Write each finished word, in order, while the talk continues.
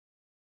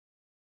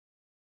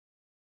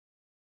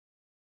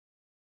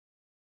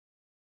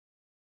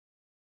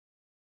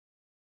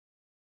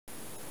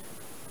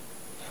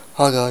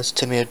Hi guys,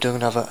 Tim here doing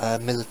another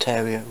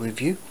military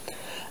review,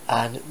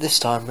 and this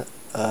time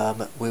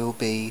will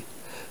be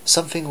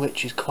something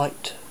which is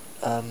quite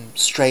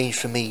strange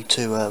for me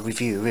to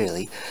review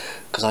really,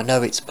 because I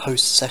know it's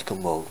post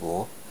Second World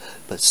War,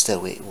 but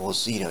still it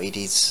was, it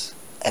is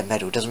a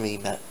medal. Doesn't really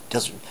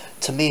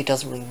to me it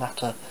doesn't really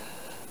matter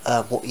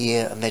what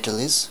year a medal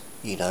is,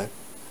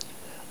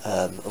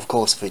 of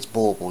course if it's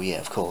war, yeah,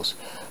 of course,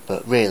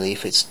 but really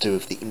if it's to do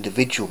with the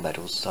individual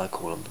medals as I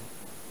call them,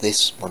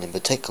 this one in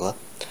particular,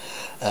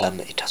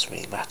 it doesn't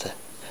really matter.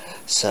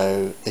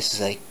 So this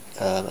is a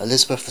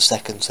Elizabeth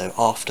II, so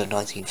after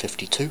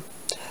 1952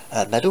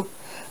 medal,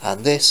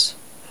 and this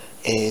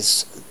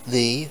is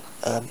the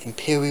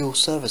Imperial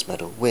Service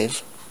Medal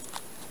with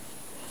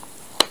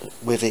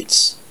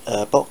its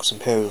box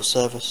Imperial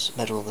Service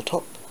Medal on the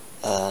top,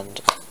 and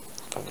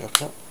if I can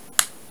open it,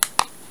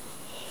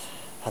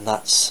 and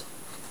that's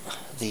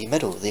the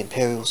medal, the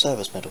Imperial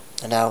Service Medal.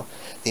 And now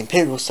the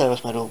Imperial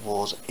Service Medal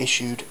was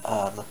issued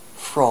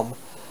from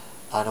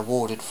and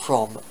awarded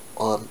from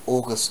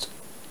August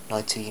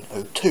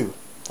 1902.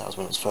 That was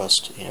when it was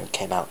first,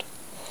 came out.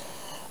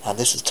 And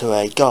this is to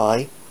a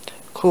guy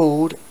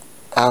called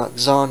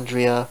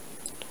Alexandria.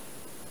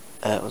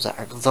 Was that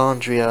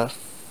Alexandria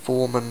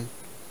Foreman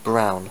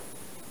Brown?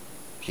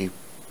 You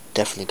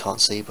definitely can't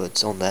see, but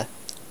it's on there.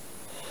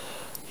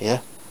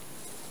 Yeah.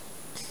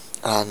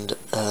 And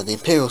the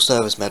Imperial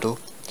Service Medal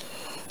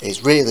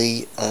is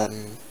really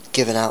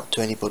given out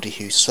to anybody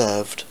who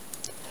served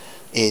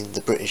in the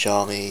British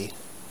Army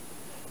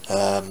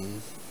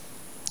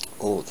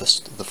or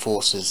the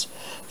forces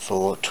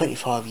for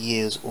 25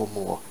 years or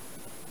more.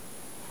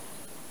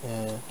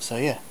 So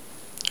yeah,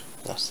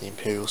 that's the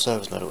Imperial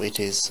Service Medal. It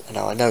is,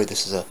 now I know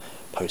this is a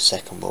post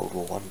Second World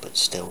War one, but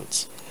still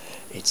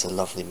it's a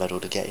lovely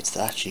medal to get. It's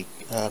actually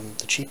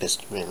the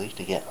cheapest really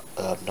to get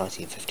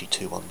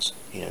 1952 ones,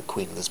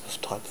 Queen Elizabeth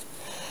type.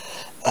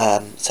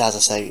 So as I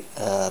say,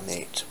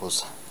 it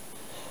was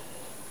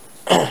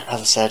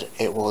as I said,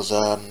 it was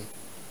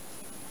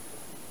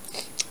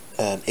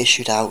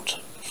issued out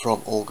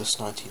from August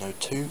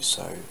 1902,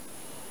 so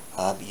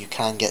you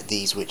can get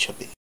these which are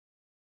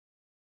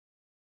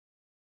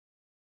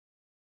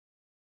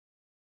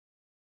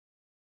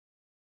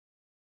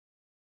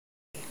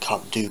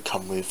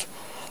come with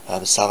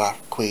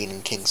Queen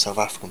and King South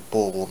African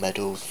Boer War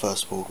medals,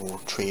 First World War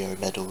trio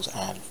medals,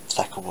 and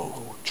Second World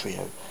War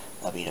trio.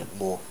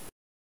 More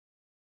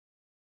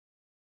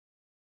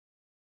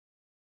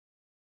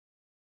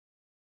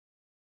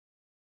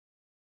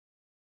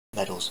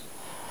medals,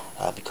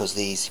 because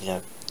these,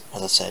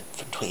 as I said,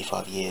 from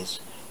 25 years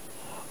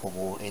or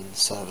more in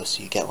service,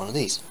 you get one of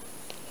these,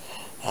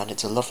 and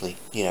it's a lovely,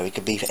 it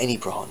could be for any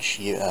branch,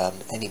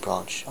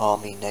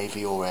 Army,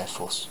 Navy, or Air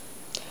Force,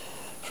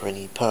 for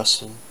any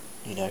person,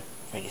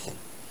 for anything.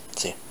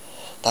 So yeah,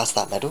 that's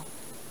that medal.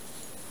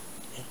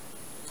 Yeah.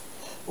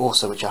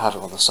 Also, which I have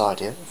it on the side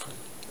here,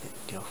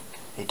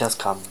 it does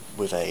come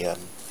with a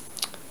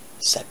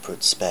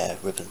separate spare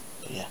ribbon,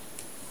 but yeah.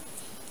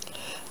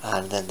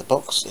 And then the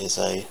box is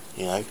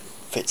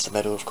fits the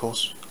medal, of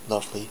course,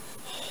 lovely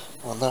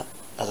on that.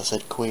 As I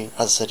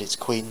said, it's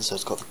Queen, so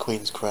it's got the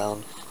Queen's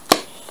crown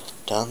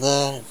down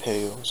there,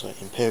 Imperial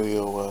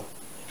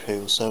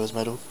Service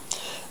Medal,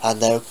 and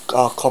there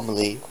are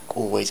commonly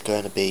always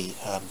going to be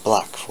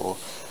black for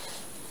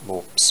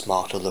more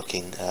smarter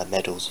looking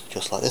medals,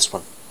 just like this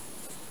one.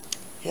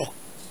 Yeah.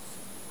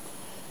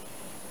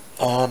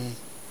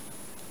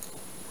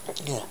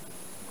 Yeah.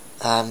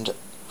 And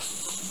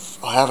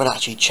I haven't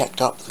actually checked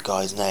up the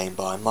guy's name,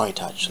 but I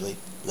might actually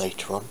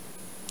later on.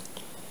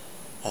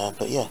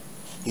 But yeah,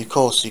 you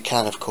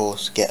can of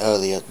course get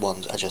earlier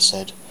ones, as I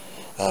said,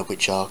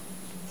 which are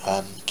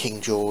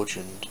King George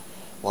and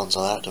ones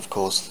like that. Of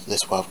course,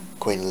 this will have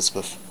Queen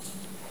Elizabeth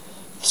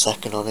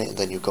II on it, and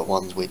then you've got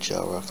ones which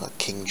are like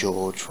King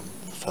George from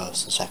the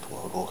First and Second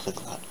World War, things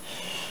like that.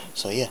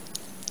 So yeah.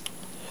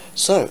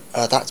 So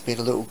that's been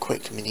a little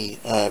quick mini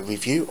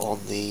review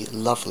on the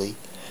lovely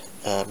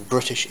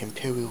British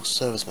Imperial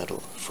Service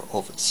Medal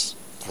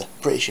the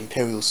British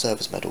Imperial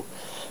Service Medal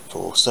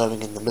for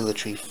serving in the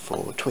military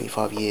for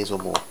 25 years or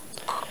more.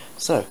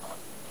 So,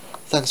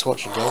 thanks for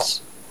watching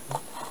guys.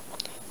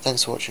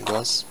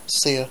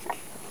 See ya.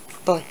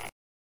 Bye.